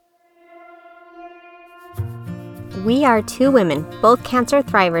We are two women, both cancer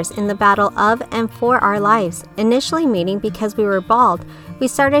thrivers in the battle of and for our lives. Initially meeting because we were bald, we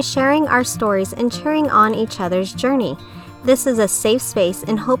started sharing our stories and cheering on each other's journey. This is a safe space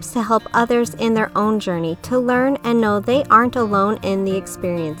in hopes to help others in their own journey to learn and know they aren't alone in the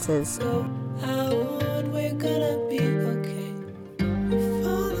experiences.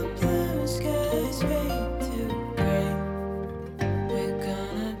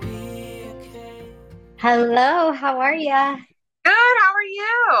 Hello, how are ya? Good. How are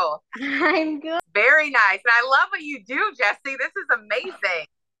you? I'm good. Very nice. And I love what you do, Jesse. This is amazing.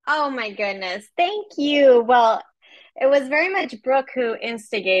 Oh my goodness. Thank you. Well, it was very much Brooke who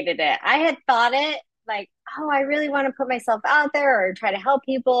instigated it. I had thought it like, oh, I really want to put myself out there or try to help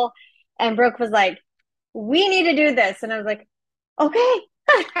people. And Brooke was like, we need to do this. And I was like, okay.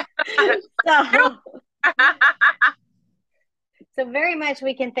 You. so, so very much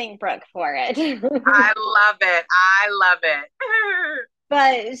we can thank Brooke for it. I love it. I love it.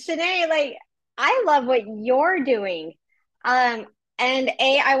 But Shanae, like, I love what you're doing. Um, and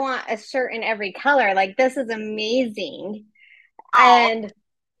I want a shirt in every color. Like, this is amazing. Oh, And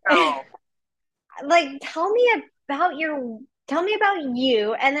no. like, tell me about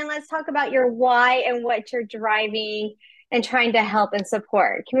you, and then let's talk about your why and what you're driving and trying to help and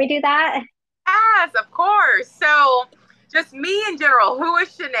support. Can we do that? Yes, of course. So, just me in general. Who is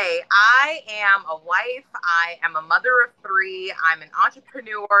Shanae? I am a wife. I am a mother of three. I'm an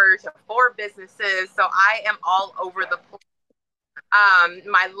entrepreneur to four businesses. So, I am all over the place.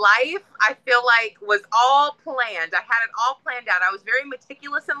 My life, I feel like, was all planned. I had it all planned out. I was very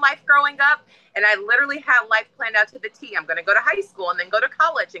meticulous in life growing up, and I literally had life planned out to the T. I'm going to go to high school and then go to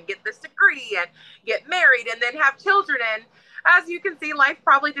college and get this degree and get married and then have children. And as you can see, life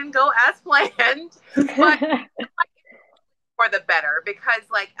probably didn't go as planned, but for the better because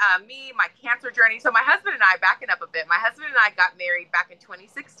me, my cancer journey. So my husband and I, backing up a bit, my husband and I got married back in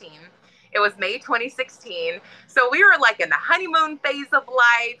 2016. It was May 2016. So we were like in the honeymoon phase of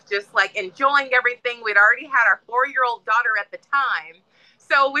life, just like enjoying everything. We'd already had our 4-year-old daughter at the time.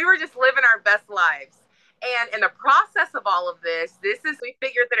 So we were just living our best lives. And in the process of all of we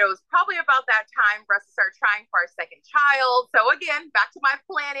figured that it was probably about that time for us to start trying for our second child. So again, back to my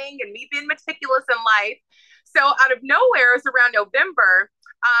planning and me being meticulous in life. So out of nowhere, it was around November,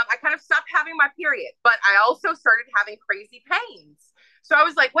 I kind of stopped having my period, but I also started having crazy pains. So I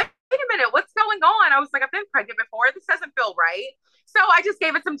was like, wait a minute, what's going on? I was like, I've been pregnant before. This doesn't feel right. So I just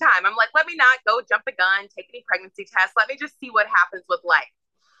gave it some time. I'm like, let me not go jump the gun, take any pregnancy tests. Let me just see what happens with life.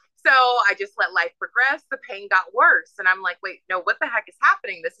 So I just let life progress. The pain got worse. And I'm like, wait, no, what the heck is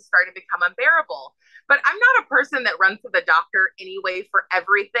happening? This is starting to become unbearable. But I'm not a person that runs to the doctor anyway for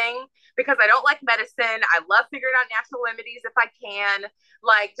everything because I don't like medicine. I love figuring out natural remedies if I can.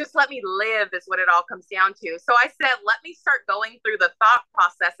 Like, just let me live is what it all comes down to. So I said, let me start going through the thought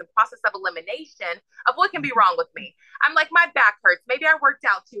process and process of elimination of what can be wrong with me. I'm like, my back hurts. Maybe I worked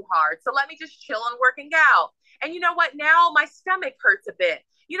out too hard. So let me just chill on working out. And you know what? Now my stomach hurts a bit.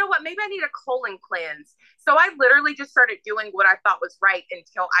 You know what? Maybe I need a colon cleanse. So I literally just started doing what I thought was right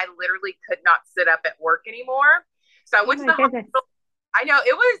until I literally could not sit up at work anymore. So I Oh went to my the goodness. hospital. I know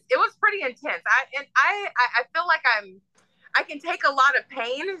it was pretty intense. I feel like I can take a lot of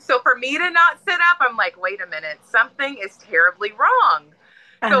pain. So for me to not sit up, I'm like, wait a minute, something is terribly wrong.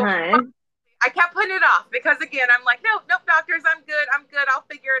 So Uh-huh. I kept putting it off because again, I'm like, nope, nope, doctors, I'm good. I'm good. I'll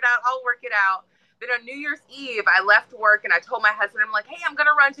figure it out. I'll work it out. Then on New Year's Eve, I left work and I told my husband, I'm like, hey, I'm going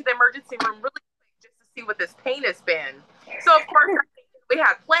to run to the emergency room really quick just to see what this pain has been. So, of course, we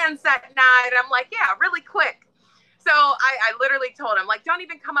had plans that night. I'm like, yeah, really quick. So I literally told him, like, don't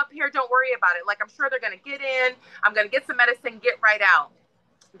even come up here. Don't worry about it. Like, I'm sure they're going to get in. I'm going to get some medicine, get right out.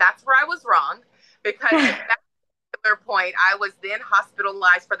 That's where I was wrong because at that point, I was then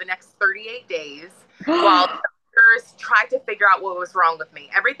hospitalized for the next 38 days while doctors tried to figure out what was wrong with me.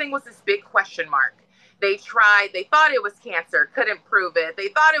 Everything was this big question mark. They thought it was cancer, couldn't prove it. They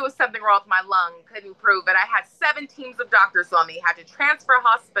thought it was something wrong with my lung, couldn't prove it. I had 7 teams of doctors on me, had to transfer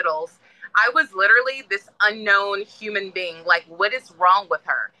hospitals. I was literally this unknown human being. Like, what is wrong with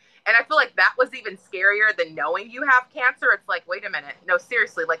her? And I feel like that was even scarier than knowing you have cancer. It's like, wait a minute. No,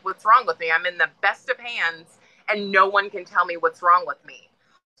 seriously, like, what's wrong with me? I'm in the best of hands and no one can tell me what's wrong with me.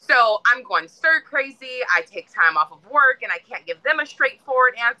 So I'm going stir crazy. I take time off of work and I can't give them a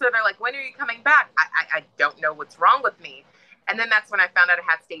straightforward answer. They're like, when are you coming back? I don't know what's wrong with me. And then that's when I found out I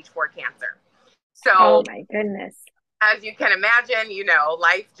had stage 4 cancer. Oh So my goodness. as you can imagine,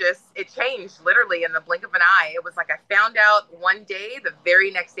 life just, it changed literally in the blink of an eye. It was like I found out one day, the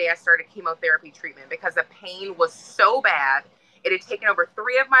very next day I started chemotherapy treatment because the pain was so bad. It had taken over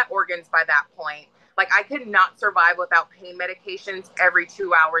 3 of my organs by that point. Like I could not survive without pain medications every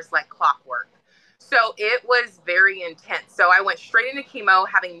 2 hours like clockwork. So it was very intense. So I went straight into chemo,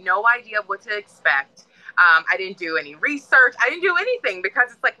 having no idea what to expect. I didn't do any research. I didn't do anything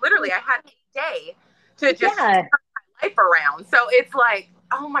because it's like literally I had a day to just Yeah. turn my life around. So it's like,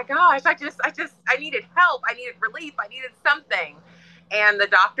 oh my gosh, I needed help. I needed relief. I needed something. And the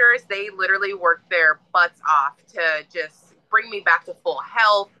doctors, they literally worked their butts off to just bring me back to full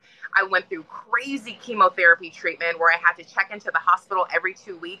health. I went through crazy chemotherapy treatment where I had to check into the hospital every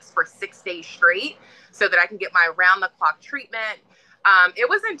 2 weeks for 6 days straight so that I can get my round the clock treatment. It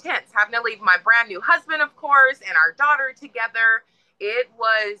was intense having to leave my brand new husband, of course, and our daughter together. It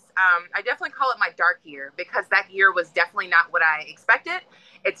was, I definitely call it my dark year because that year was definitely not what I expected.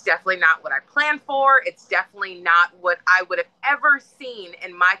 It's definitely not what I planned for. It's definitely not what I would have ever seen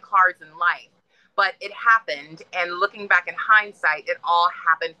in my cards in life. But it happened. And looking back in hindsight, it all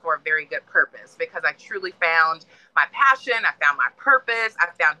happened for a very good purpose because I truly found my passion. I found my purpose. I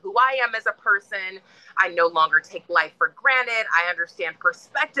found who I am as a person. I no longer take life for granted. I understand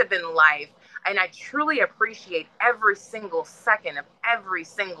perspective in life. And I truly appreciate every single second of every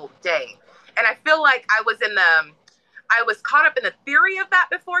single day. And I feel like I was caught up in the theory of that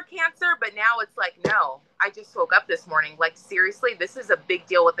before cancer, but now it's like, no, I just woke up this morning. Like, seriously, this is a big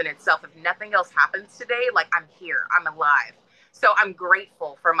deal within itself. If nothing else happens today, like, I'm here, I'm alive. So I'm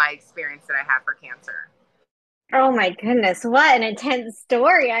grateful for my experience that I had for cancer. Oh my goodness, what an intense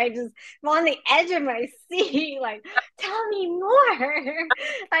story. I'm on the edge of my seat. Like, tell me more.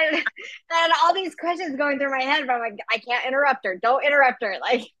 I had all these questions going through my head, but I'm like, I can't interrupt her. Don't interrupt her.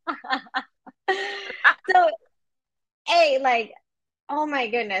 Like, so, hey, like, oh my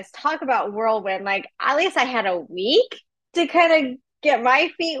goodness, talk about whirlwind. Like, at least I had a week to kind of get my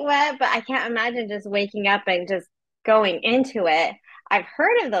feet wet, but I can't imagine just waking up and just going into it. I've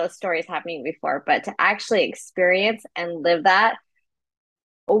heard of those stories happening before, but to actually experience and live that,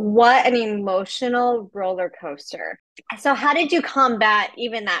 what an emotional roller coaster. So, how did you combat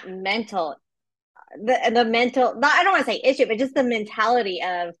even that the mental, not, I don't want to say issue, but just the mentality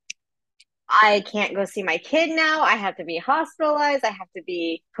of, I can't go see my kid now. I have to be hospitalized. I have to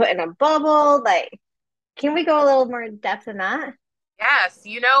be put in a bubble. Like, can we go a little more in depth in that? Yes,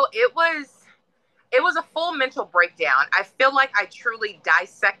 it was a full mental breakdown. I feel like I truly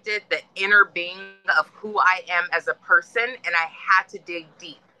dissected the inner being of who I am as a person, and I had to dig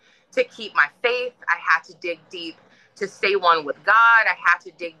deep to keep my faith. I had to dig deep to stay one with God. I had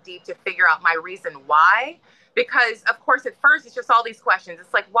to dig deep to figure out my reason why. Because, of course, at first it's just all these questions.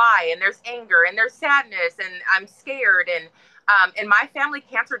 It's like, why? And there's anger and there's sadness, and I'm scared. And in my family,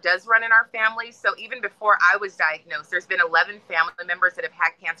 cancer does run in our family. So even before I was diagnosed, there's been 11 family members that have had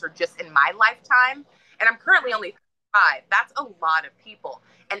cancer just in my lifetime. And I'm currently only 5. That's a lot of people.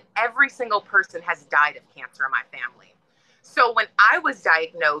 And every single person has died of cancer in my family. So when I was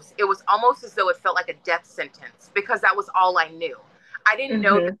diagnosed, it was almost as though it felt like a death sentence because that was all I knew. I didn't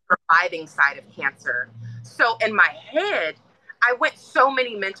know the Mm-hmm. surviving side of cancer. So in my head, I went so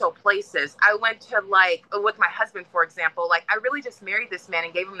many mental places. I went to, like, with my husband, for example, like I really just married this man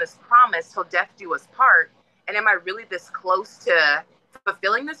and gave him this promise till death do us part. And am I really this close to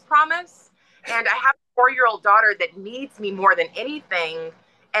fulfilling this promise? And I have a 4-year old daughter that needs me more than anything.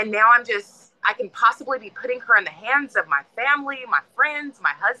 And now I can possibly be putting her in the hands of my family, my friends,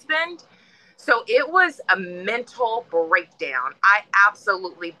 my husband. So it was a mental breakdown. I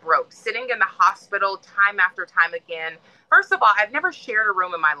absolutely broke, sitting in the hospital time after time again. First of all, I've never shared a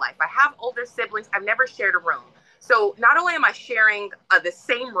room in my life. I have older siblings. I've never shared a room. So not only am I sharing the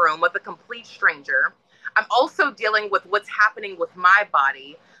same room with a complete stranger, I'm also dealing with what's happening with my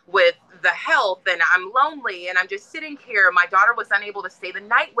body, with the health, and I'm lonely and I'm just sitting here. My daughter was unable to stay the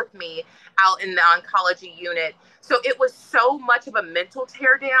night with me out in the oncology unit. So it was so much of a mental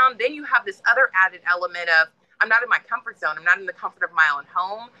tear down. Then you have this other added element of, I'm not in my comfort zone. I'm not in the comfort of my own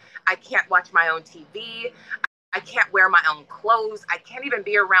home. I can't watch my own TV. I can't wear my own clothes. I can't even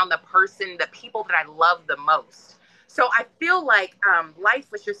be around the people that I love the most. So I feel like life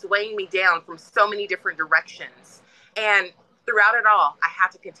was just weighing me down from so many different directions. And throughout it all, I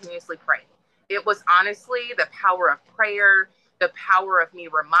had to continuously pray. It was honestly the power of prayer, the power of me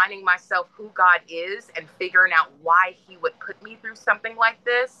reminding myself who God is and figuring out why he would put me through something like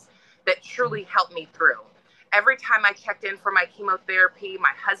this that truly helped me through. Every time I checked in for my chemotherapy,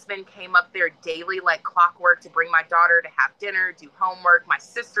 my husband came up there daily like clockwork to bring my daughter to have dinner, do homework. My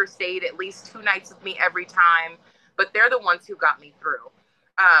sister stayed at least 2 nights with me every time, but they're the ones who got me through.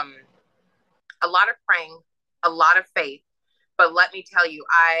 Um, a lot of praying, a lot of faith. But let me tell you,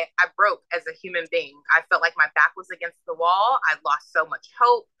 I broke as a human being. I felt like my back was against the wall. I lost so much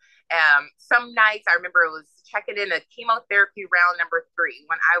hope. Some nights I remember it was checking in a chemotherapy round number 3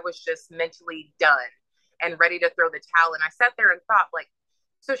 when I was just mentally done and ready to throw the towel. And I sat there and thought, like,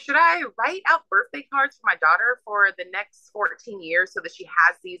 so should I write out birthday cards for my daughter for the next 14 years so that she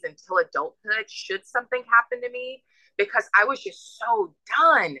has these until adulthood should something happen to me? Because I was just so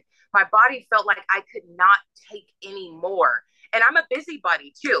done. My body felt like I could not take any more. And I'm a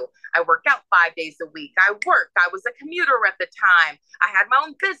busybody too. I worked out 5 days a week. I worked. I was a commuter at the time. I had my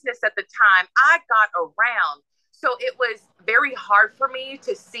own business at the time. I got around. So it was very hard for me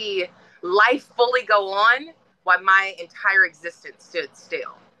to see life fully go on while my entire existence stood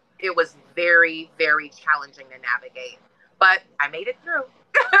still. It was very, very challenging to navigate, but I made it through.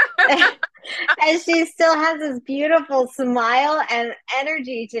 And she still has this beautiful smile and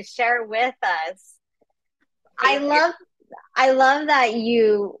energy to share with us. I love that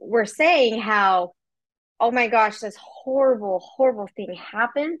you were saying how, oh my gosh, this horrible, horrible thing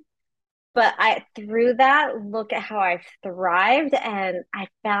happened. But through that, look at how I've thrived and I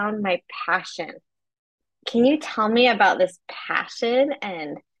found my passion. Can you tell me about this passion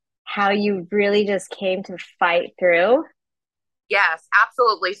and how you really just came to fight through? Yes,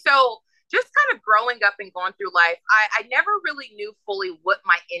 absolutely. So just kind of growing up and going through life, I never really knew fully what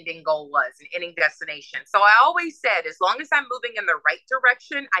my ending goal was and ending destination. So I always said, as long as I'm moving in the right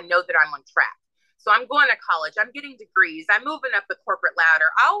direction, I know that I'm on track. So I'm going to college, I'm getting degrees, I'm moving up the corporate ladder.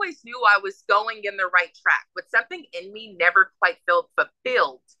 I always knew I was going in the right track, but something in me never quite felt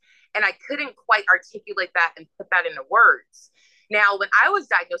fulfilled. And I couldn't quite articulate that and put that into words. Now, when I was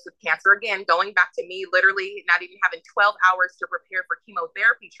diagnosed with cancer, again, going back to me literally not even having 12 hours to prepare for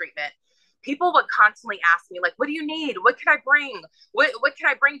chemotherapy treatment, people would constantly ask me, like, what do you need? What can I bring? What can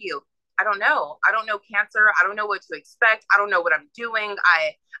I bring you? I don't know. I don't know cancer. I don't know what to expect. I don't know what I'm doing.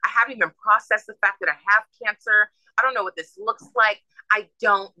 I haven't even processed the fact that I have cancer. I don't know what this looks like. I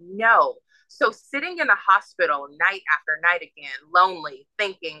don't know. So sitting in the hospital night after night again, lonely,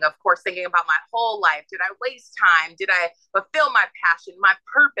 thinking, of course, thinking about my whole life. Did I waste time? Did I fulfill my passion, my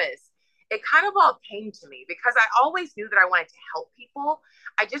purpose? It kind of all came to me because I always knew that I wanted to help people.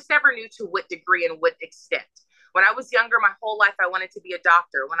 I just never knew to what degree and what extent. When I was younger, my whole life, I wanted to be a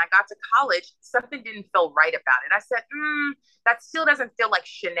doctor. When I got to college, something didn't feel right about it. I said, that still doesn't feel like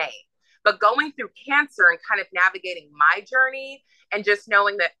Shanae. But going through cancer and kind of navigating my journey and just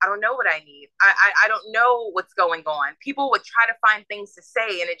knowing that I don't know what I need. I don't know what's going on. People would try to find things to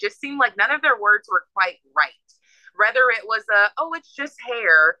say, and it just seemed like none of their words were quite right. Whether it was oh, it's just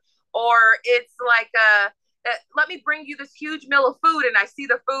hair, or it's like let me bring you this huge meal of food, and I see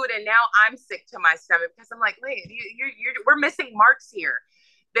the food, and now I'm sick to my stomach because I'm like, wait, we're missing marks here.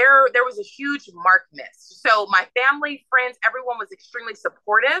 There was a huge mark missed. So my family, friends, everyone was extremely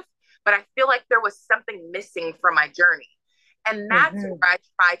supportive, but I feel like there was something missing from my journey. And that's where I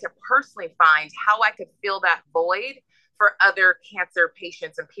tried to personally find how I could fill that void for other cancer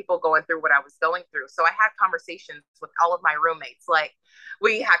patients and people going through what I was going through. So I had conversations with all of my roommates. Like,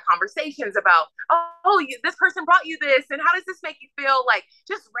 we had conversations about, this person brought you this, and how does this make you feel? Like,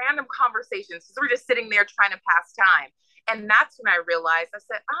 just random conversations. So we're just sitting there trying to pass time. And that's when I realized, I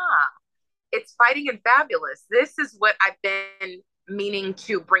said, it's Fighting and Fabulous. This is what I've been meaning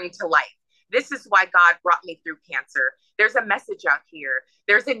to bring to life. This is why God brought me through cancer. There's a message out here.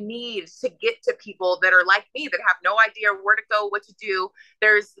 There's a need to get to people that are like me, that have no idea where to go, what to do.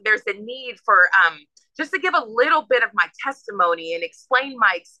 There's a need for just to give a little bit of my testimony and explain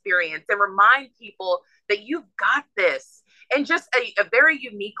my experience and remind people that you've got this in just a very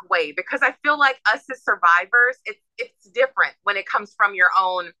unique way. Because I feel like us as survivors, it's different when it comes from your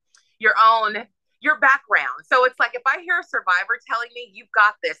background. So it's like, if I hear a survivor telling me you've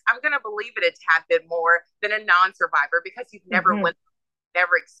got this, I'm going to believe it a tad bit more than a non-survivor, because you've never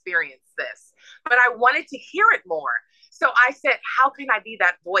never experienced this. But I wanted to hear it more. So I said, how can I be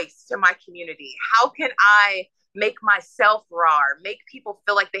that voice to my community? How can I make myself raw, make people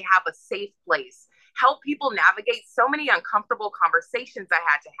feel like they have a safe place, help people navigate so many uncomfortable conversations I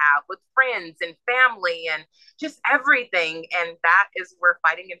had to have with friends and family and just everything. And that is where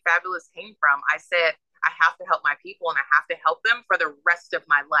Fighting and Fabulous came from. I said, I have to help my people, and I have to help them for the rest of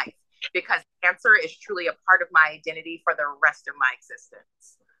my life, because cancer is truly a part of my identity for the rest of my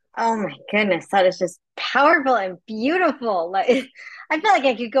existence. Oh my goodness, that is just powerful and beautiful. Like, I feel like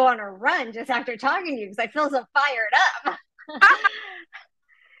I could go on a run just after talking to you because I feel so fired up.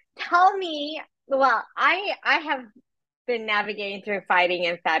 Tell me, well, I have been navigating through Fighting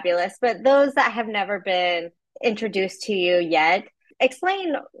and Fabulous, but those that have never been introduced to you yet,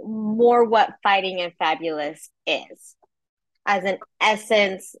 explain more what Fighting and Fabulous is as an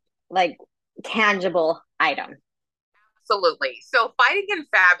essence, like tangible item. Absolutely. So, Fighting and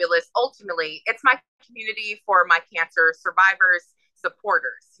Fabulous, ultimately, it's my community for my cancer survivors,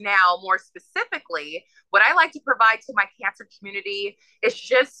 supporters. Now, more specifically, what I like to provide to my cancer community is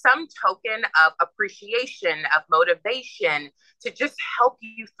just some token of appreciation, of motivation to just help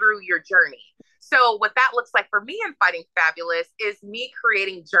you through your journey. So, what that looks like for me in Fighting Fabulous is me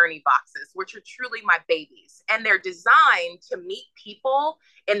creating journey boxes, which are truly my babies. And they're designed to meet people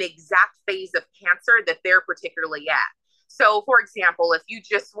in the exact phase of cancer that they're particularly at. So, for example, if you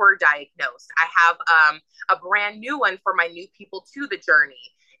just were diagnosed, I have a brand new one for my new people to the journey.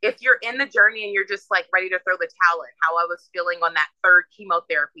 If you're in the journey and you're just like ready to throw the towel in, how I was feeling on that third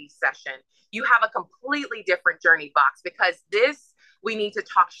chemotherapy session, you have a completely different journey box because this, we need to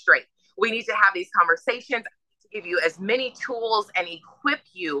talk straight. We need to have these conversations, to give you as many tools and equip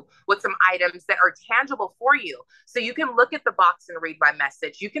you with some items that are tangible for you. So you can look at the box and read my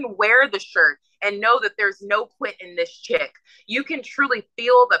message. You can wear the shirt and know that there's no quit in this chick. You can truly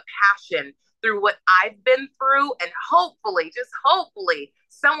feel the passion through what I've been through. And hopefully, just hopefully,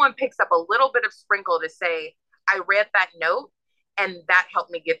 someone picks up a little bit of sprinkle to say, I read that note and that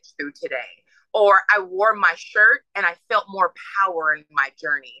helped me get through today. Or I wore my shirt and I felt more power in my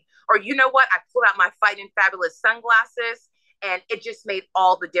journey. Or you know what? I pulled out my Fighting Fabulous sunglasses and it just made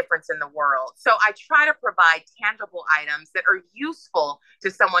all the difference in the world. So I try to provide tangible items that are useful to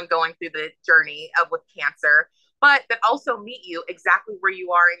someone going through the journey of with cancer, but that also meet you exactly where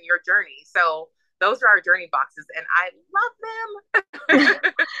you are in your journey. So those are our journey boxes and I love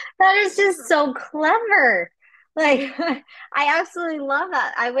them. That is just so clever. Like, I absolutely love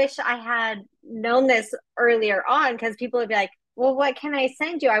that. I wish I had known this earlier on because people would be like, well, what can I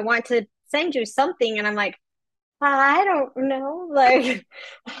send you? I want to send you something. And I'm like, I don't know. Like,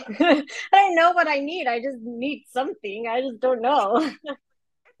 I don't know what I need. I just need something. I just don't know. So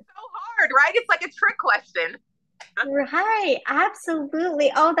hard, right? It's like a trick question. Right.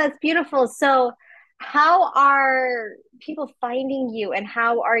 Absolutely. Oh, that's beautiful. So, how are people finding you and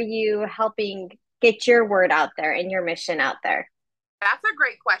how are you helping get your word out there and your mission out there? That's a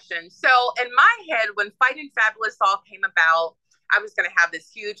great question. So, in my head, when Fighting Fabulous all came about, I was going to have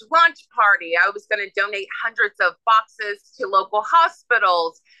this huge lunch party. I was going to donate hundreds of boxes to local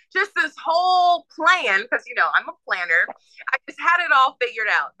hospitals. Just this whole plan, because, you know, I'm a planner. I just had it all figured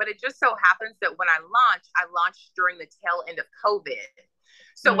out. But it just so happens that when I launched during the tail end of COVID.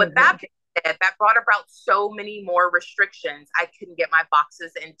 So, with Mhm. that being said, that brought about so many more restrictions. I couldn't get my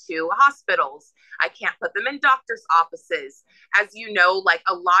boxes into hospitals. I can't put them in doctors' offices. As you know, like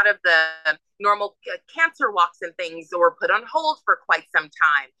a lot of the normal cancer walks and things were put on hold for quite some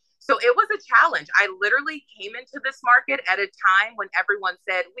time. So it was a challenge. I literally came into this market at a time when everyone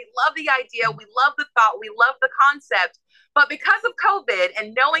said, we love the idea, we love the thought, we love the concept. But because of COVID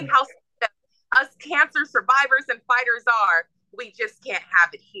and knowing how us cancer survivors and fighters are, we just can't have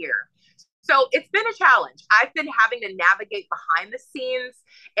it here. So it's been a challenge. I've been having to navigate behind the scenes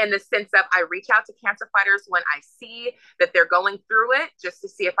in the sense of I reach out to cancer fighters when I see that they're going through it, just to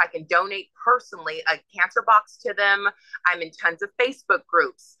see if I can donate personally a cancer box to them. I'm in tons of Facebook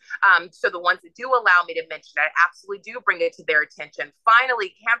groups. So the ones that do allow me to mention it, I absolutely do bring it to their attention.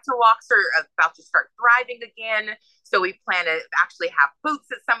 Finally, cancer walks are about to start thriving again. So we plan to actually have booths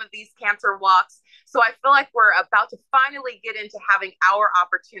at some of these cancer walks. So I feel like we're about to finally get into having our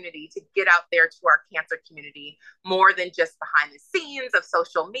opportunity to get out there to our cancer community more than just behind the scenes of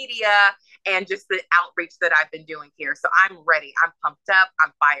social media and just the outreach that I've been doing here. So I'm ready. I'm pumped up.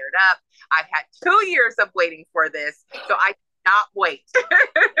 I'm fired up. I've had 2 years of waiting for this. So I cannot wait.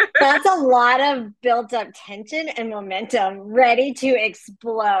 That's a lot of built up tension and momentum ready to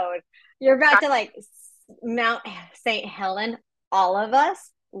explode. You're about to like Mount St. Helen, all of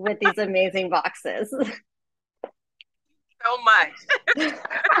us, with these amazing boxes. So much.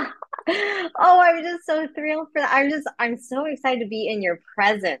 Oh, I'm just so thrilled for that. I'm so excited to be in your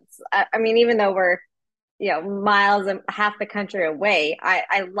presence. I mean, even though we're, miles and half the country away,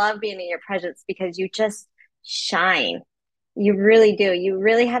 I love being in your presence because you just shine. You really do. You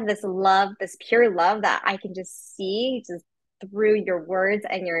really have this love, this pure love that I can just see just through your words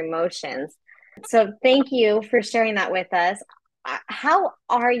and your emotions. So thank you for sharing that with us. How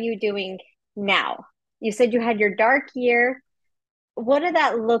are you doing now? You said you had your dark year. What did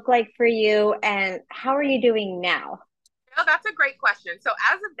that look like for you, and how are you doing now? No, that's a great question. So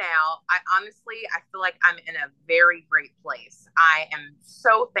as of now, I feel like I'm in a very great place. I am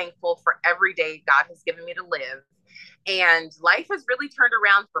so thankful for every day God has given me to live. And life has really turned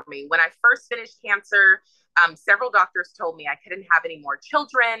around for me. When I first finished cancer, several doctors told me I couldn't have any more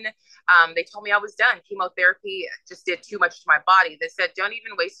children. They told me I was done. Chemotherapy just did too much to my body. They said, don't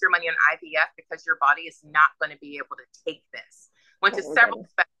even waste your money on IVF because your body is not going to be able to take this. Went to several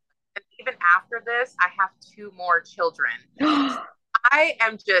specialists. And even after this, I have two more children. I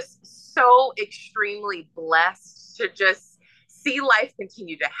am just so extremely blessed to just see life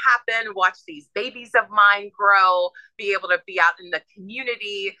continue to happen, watch these babies of mine grow, be able to be out in the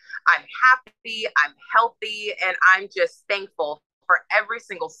community. I'm happy, I'm healthy, and I'm just thankful for every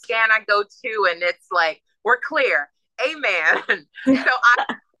single scan I go to. And it's like, we're clear. Amen. So I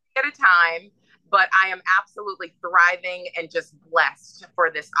at a time, but I am absolutely thriving and just blessed for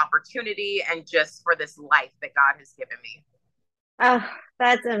this opportunity and just for this life that God has given me. Oh,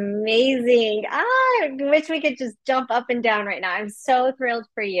 that's amazing. I wish we could just jump up and down right now. I'm so thrilled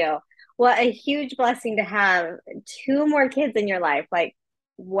for you. What a huge blessing to have two more kids in your life. Like,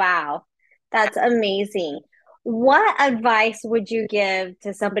 wow, that's amazing. What advice would you give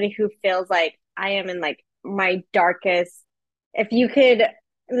to somebody who feels like I am in like my darkest? If you could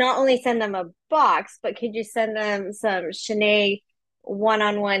not only send them a box, but could you send them some Shanae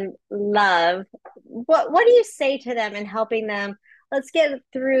one-on-one love? What do you say to them in helping them? Let's get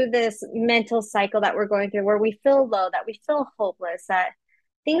through this mental cycle that we're going through where we feel low, that we feel hopeless, that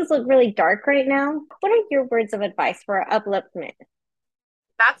things look really dark right now. What are your words of advice for upliftment?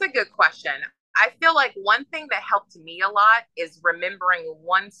 That's a good question. I feel like one thing that helped me a lot is remembering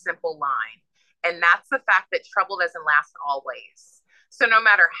one simple line, and that's the fact that trouble doesn't last always. So, no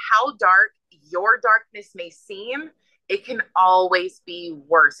matter how dark your darkness may seem, it can always be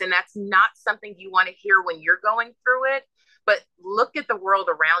worse. And that's not something you want to hear when you're going through it. But look at the world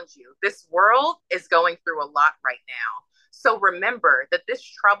around you. This world is going through a lot right now. So, remember that this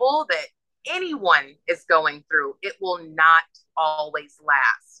trouble that anyone is going through, it will not always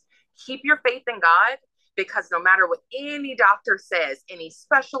last. Keep your faith in God because no matter what any doctor says, any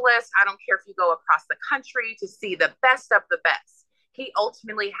specialist, I don't care if you go across the country to see the best of the best, he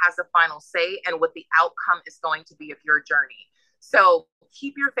ultimately has a final say and what the outcome is going to be of your journey. So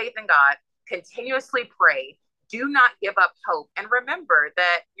keep your faith in God, continuously pray, do not give up hope, and remember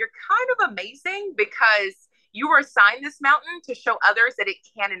that you're kind of amazing because you were assigned this mountain to show others that it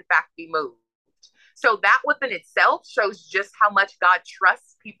can in fact be moved. So that within itself shows just how much God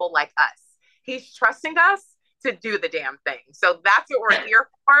trusts people like us. He's trusting us to do the damn thing. So that's what we're here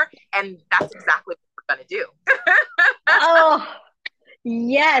for. And that's exactly what we're going to do. Oh,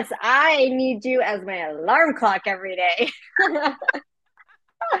 yes, I need you as my alarm clock every day.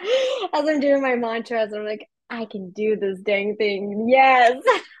 As I'm doing my mantras, I'm like, I can do this dang thing. Yes.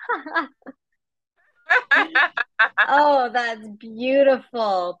 Oh, that's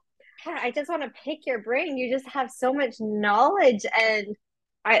beautiful. I just want to pick your brain. You just have so much knowledge and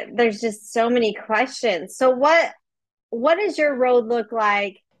there's just so many questions. So what does your road look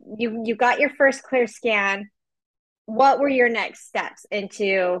like? You got your first clear scan. What were your next steps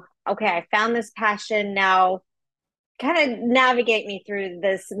into, okay, I found this passion now. Kind of navigate me through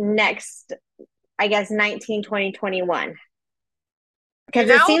this next, I guess, 19, 20, 21. Because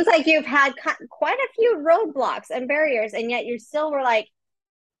it seems like you've had quite a few roadblocks and barriers, and yet you still were like,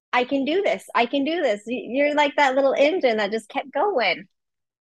 I can do this. I can do this. You're like that little engine that just kept going.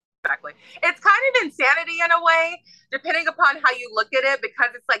 Exactly. It's kind of insanity in a way, depending upon how you look at it, because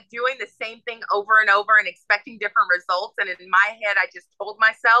it's like doing the same thing over and over and expecting different results. And in my head, I just told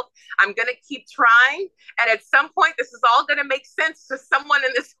myself, I'm going to keep trying. And at some point, this is all going to make sense to someone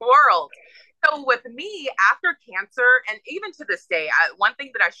in this world. So with me, after cancer, and even to this day, one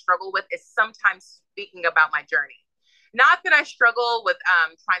thing that I struggle with is sometimes speaking about my journey. Not that I struggle with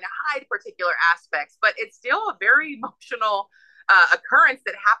trying to hide particular aspects, but it's still a very emotional occurrence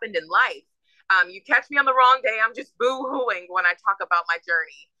that happened in life. You catch me on the wrong day, I'm just boo-hooing when I talk about my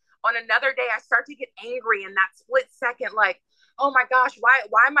journey. On another day, I start to get angry in that split second, like, oh my gosh,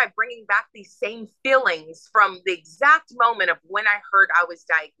 why am I bringing back these same feelings from the exact moment of when I heard I was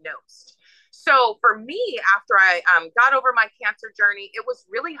diagnosed? So for me, after I got over my cancer journey, it was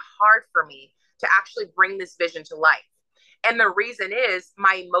really hard for me to actually bring this vision to life. And the reason is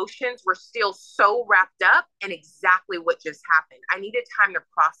my emotions were still so wrapped up in exactly what just happened. I needed time to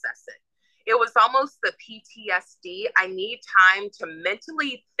process it. It was almost the PTSD. I need time to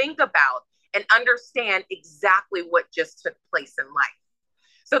mentally think about and understand exactly what just took place in life.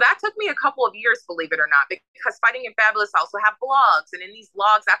 So that took me a couple of years, believe it or not, because Fighting and Fabulous also have blogs. And in these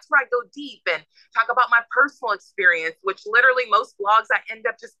blogs, that's where I go deep and talk about my personal experience, which literally most blogs I end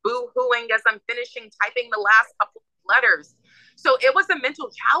up just boo-hooing as I'm finishing typing the last couple of letters. So it was a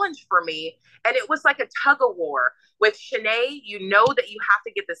mental challenge for me. And it was like a tug of war with Shanae. You know that you have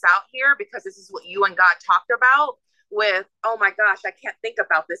to get this out here because this is what you and God talked about. With, oh my gosh, I can't think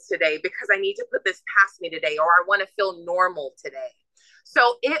about this today because I need to put this past me today, or I want to feel normal today.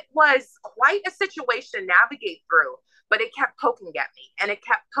 So it was quite a situation to navigate through, but it kept poking at me and it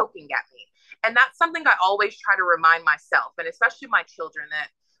kept poking at me. And that's something I always try to remind myself, and especially my children, that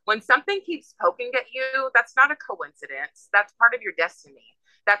when something keeps poking at you, that's not a coincidence. That's part of your destiny.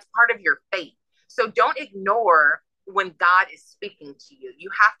 That's part of your fate. So don't ignore when God is speaking to you. You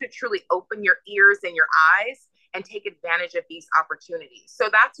have to truly open your ears and your eyes and take advantage of these opportunities. So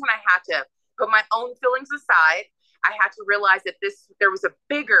that's when I had to put my own feelings aside. I had to realize that there was a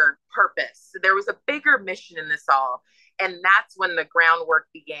bigger purpose. There was a bigger mission in this all. And that's when the groundwork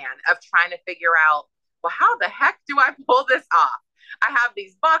began of trying to figure out, well, how the heck do I pull this off? I have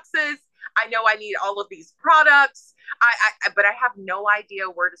these boxes. I know I need all of these products, but I have no idea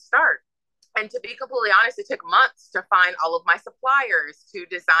where to start. And to be completely honest, it took months to find all of my suppliers, to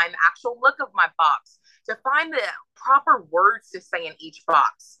design the actual look of my box, to find the proper words to say in each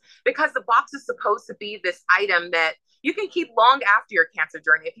box, because the box is supposed to be this item that you can keep long after your cancer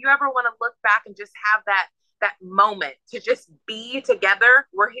journey. If you ever want to look back and just have that moment to just be together,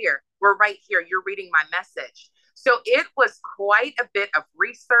 we're here. We're right here. You're reading my message. So it was quite a bit of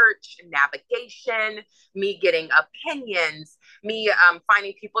research, navigation, me getting opinions, me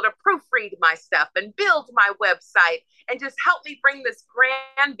finding people to proofread my stuff and build my website and just help me bring this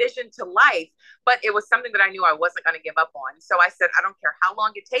grand vision to life. But it was something that I knew I wasn't going to give up on. So I said, I don't care how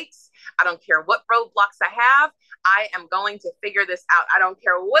long it takes. I don't care what roadblocks I have. I am going to figure this out. I don't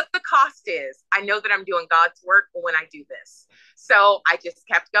care what the cost is. I know that I'm doing God's work when I do this. So I just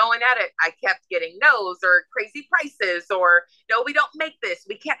kept going at it. I kept getting no's or crazy prices or, no, we don't make this.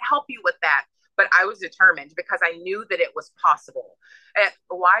 We can't help you with that. But I was determined because I knew that it was possible.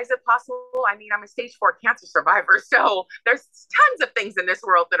 Why is it possible? I mean, I'm a stage 4 cancer survivor. So there's tons of things in this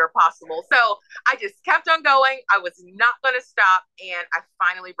world that are possible. So I just kept on going. I was not going to stop. And I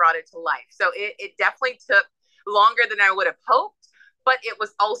finally brought it to life. So it definitely took longer than I would have hoped. But it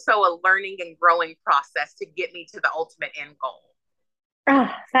was also a learning and growing process to get me to the ultimate end goal. Oh,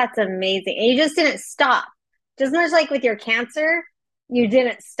 that's amazing. And you just didn't stop. Just much like with your cancer, you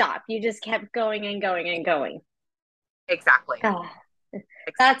didn't stop. You just kept going and going and going. Exactly. Oh,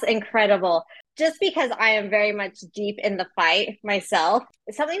 that's incredible. Just because I am very much deep in the fight myself,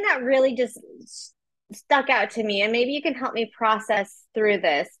 something that really just stuck out to me, and maybe you can help me process through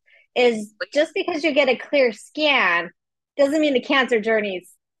this, is just because you get a clear scan doesn't mean the cancer journey is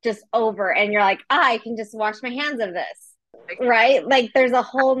just over and you're like, I can just wash my hands of this, right? Like there's a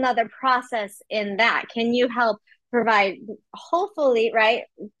whole nother process in that. Can you help provide, hopefully, right,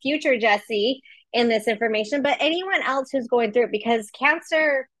 future Jessie in this information, but anyone else who's going through it, because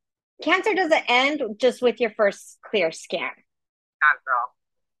cancer doesn't end just with your first clear scan. Not at all.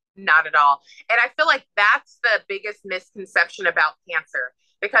 Not at all. And I feel like that's the biggest misconception about cancer,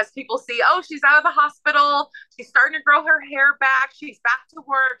 because people see, oh, she's out of the hospital, she's starting to grow her hair back, she's back to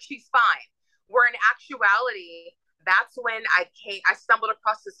work, she's fine. Where in actuality, that's when I stumbled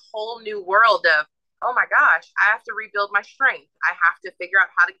across this whole new world of, oh my gosh, I have to rebuild my strength. I have to figure out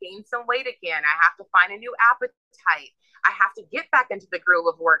how to gain some weight again. I have to find a new appetite. I have to get back into the groove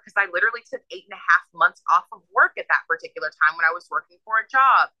of work, because I literally took 8.5 months off of work at that particular time when I was working for a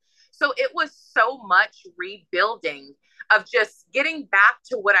job. So it was so much rebuilding of just getting back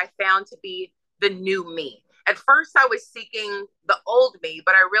to what I found to be the new me. At first, I was seeking the old me,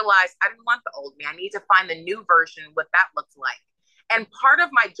 but I realized I didn't want the old me. I need to find the new version, what that looks like. And part of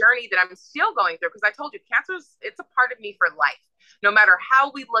my journey that I'm still going through, because I told you, it's a part of me for life. No matter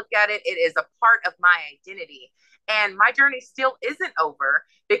how we look at it, it is a part of my identity. And my journey still isn't over,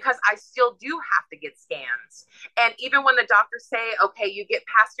 because I still do have to get scans. And even when the doctors say, okay, you get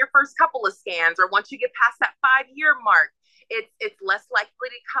past your first couple of scans, or once you get past that 5-year mark, it's less likely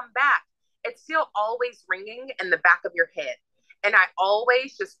to come back. It's still always ringing in the back of your head. And I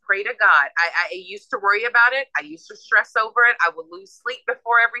always just pray to God. I used to worry about it. I used to stress over it. I would lose sleep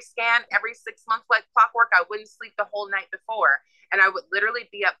before every scan. Every 6 months, like clockwork, I wouldn't sleep the whole night before. And I would literally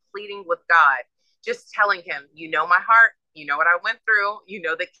be up pleading with God, just telling him, you know my heart, you know what I went through, you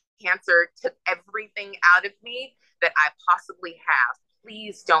know that cancer took everything out of me that I possibly have.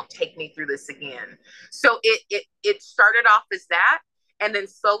 Please don't take me through this again. So it started off as that. And then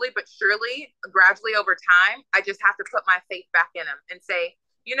slowly but surely, gradually over time, I just have to put my faith back in him and say,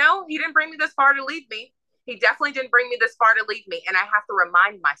 He didn't bring me this far to leave me. He definitely didn't bring me this far to leave me. And I have to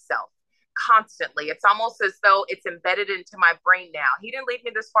remind myself constantly. It's almost as though it's embedded into my brain now. He didn't leave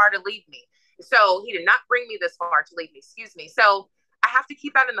me this far to leave me. So he did not bring me this far to leave me. Excuse me. So I have to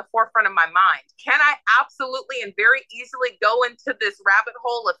keep that in the forefront of my mind. Can I absolutely and very easily go into this rabbit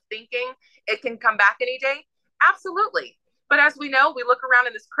hole of thinking it can come back any day? Absolutely. But as we know, we look around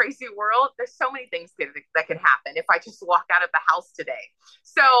in this crazy world, there's so many things that can happen if I just walk out of the house today.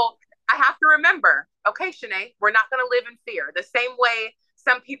 So I have to remember, okay, Shanae, we're not going to live in fear. The same way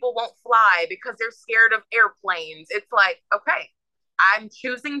some people won't fly because they're scared of airplanes. It's like, okay, I'm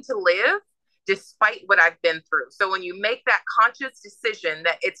choosing to live despite what I've been through. So when you make that conscious decision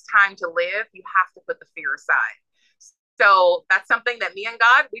that it's time to live, you have to put the fear aside. So that's something that me and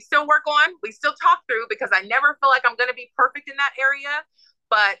God, we still work on. We still talk through because I never feel like I'm going to be perfect in that area.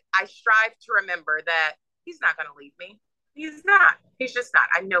 But I strive to remember that he's not going to leave me. He's not. He's just not.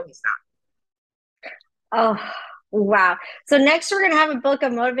 I know he's not. Oh, wow. So next we're going to have a book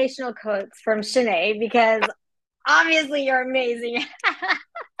of motivational quotes from Shanae because obviously you're amazing.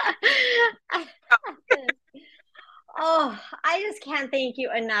 Oh, I just can't thank you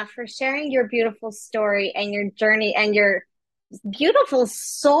enough for sharing your beautiful story and your journey and your beautiful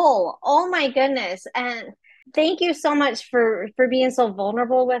soul. Oh my goodness. And thank you so much for being so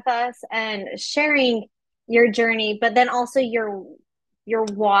vulnerable with us and sharing your journey, but then also your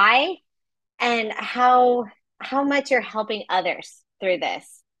why and how much you're helping others through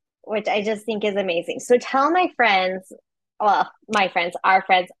this, which I just think is amazing. So tell my friends, well, my friends, our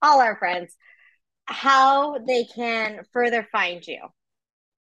friends, all our friends, how they can further find you.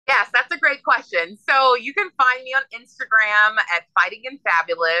 Yes, that's a great question. So you can find me on Instagram at Fighting and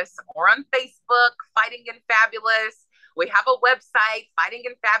Fabulous or on Facebook, Fighting and Fabulous. We have a website,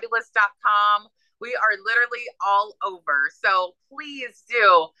 fightingandfabulous.com. We are literally all over. So please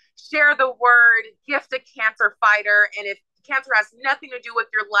do share the word, gift a cancer fighter. And if cancer has nothing to do with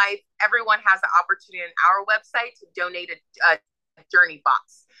your life, everyone has the opportunity on our website to donate a journey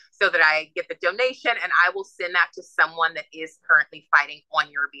box so that I get the donation and I will send that to someone that is currently fighting on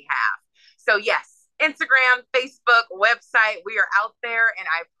your behalf. So yes, Instagram, Facebook, website, we are out there. And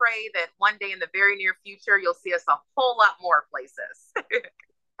I pray that one day in the very near future, you'll see us a whole lot more places.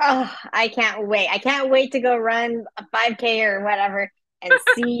 Oh, I can't wait. I can't wait to go run a 5K or whatever and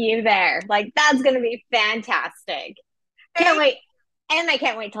see you there. Like, that's going to be fantastic. Can't wait. And I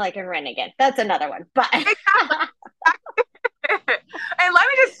can't wait till I can run again. That's another one. But and let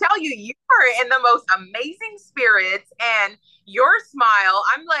me just tell you, you are in the most amazing spirits and your smile.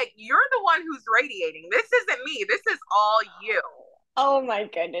 I'm like, you're the one who's radiating. This isn't me. This is all you. Oh my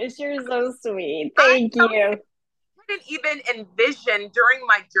goodness. You're so sweet. Thank you. I didn't even envision during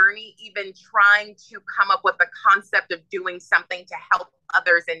my journey, even trying to come up with the concept of doing something to help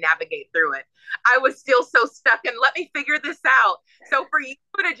others and navigate through it. I was still so stuck and let me figure this out. So for you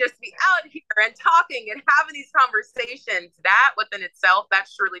to just be out here and talking and having these conversations, that within itself, that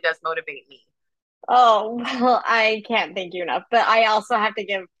surely does motivate me. Oh, well, I can't thank you enough. But I also have to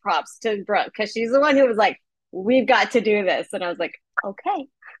give props to Brooke because she's the one who was like, we've got to do this. And I was like, okay,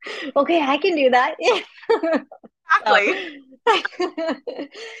 I can do that. Exactly.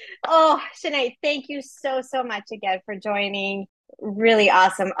 Oh, Shanae, thank you so much again for joining. Really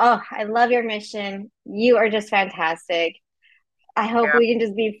awesome. Oh, I love your mission. You are just fantastic. I hope we can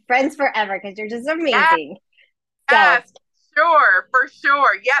just be friends forever because you're just amazing. Yes, for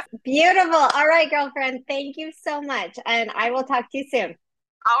sure. Yes. Beautiful. All right, girlfriend. Thank you so much. And I will talk to you soon.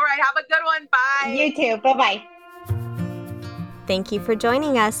 All right. Have a good one. Bye. You too. Bye-bye. Thank you for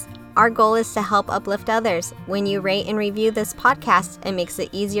joining us. Our goal is to help uplift others. When you rate and review this podcast, it makes it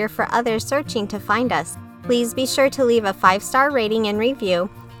easier for others searching to find us. Please be sure to leave a 5-star rating and review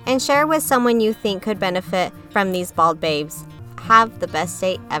and share with someone you think could benefit from these bald babes. Have the best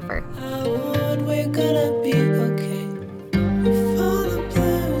day ever.